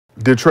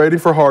Did trading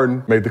for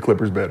Harden make the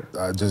Clippers better?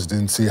 I just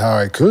didn't see how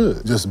it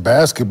could. Just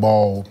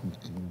basketball,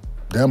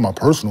 damn my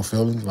personal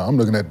feelings. I'm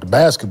looking at the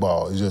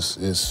basketball. I just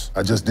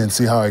didn't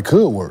see how it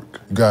could work.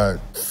 You got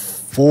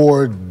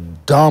 4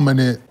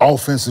 dominant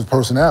offensive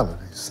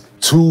personalities.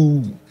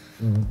 2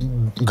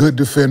 good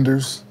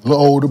defenders, a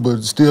little older,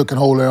 but still can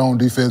hold their own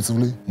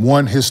defensively.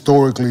 1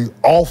 historically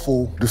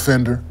awful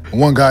defender.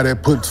 1 guy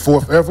that puts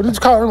forth effort. Just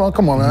call him,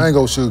 come on, man. I ain't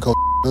gonna sugarcoat.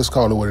 Let's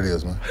call it what it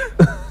is, man.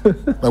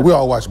 Like, we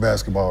all watch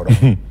basketball,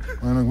 though.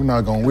 We're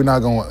not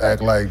gonna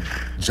act like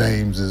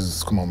James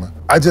is, come on, man.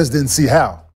 I just didn't see how.